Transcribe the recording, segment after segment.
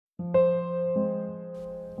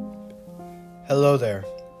Hello there,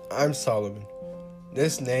 I'm Solomon.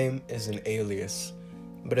 This name is an alias,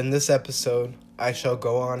 but in this episode, I shall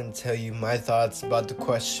go on and tell you my thoughts about the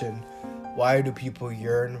question, why do people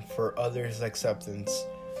yearn for others' acceptance?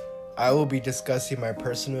 I will be discussing my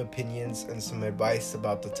personal opinions and some advice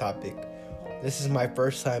about the topic. This is my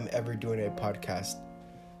first time ever doing a podcast.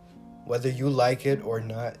 Whether you like it or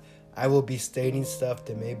not, I will be stating stuff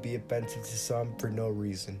that may be offensive to some for no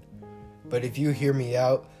reason. But if you hear me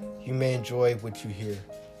out, you may enjoy what you hear.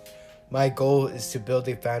 My goal is to build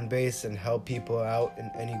a fan base and help people out in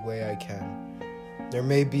any way I can. There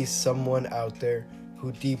may be someone out there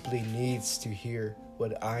who deeply needs to hear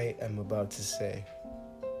what I am about to say.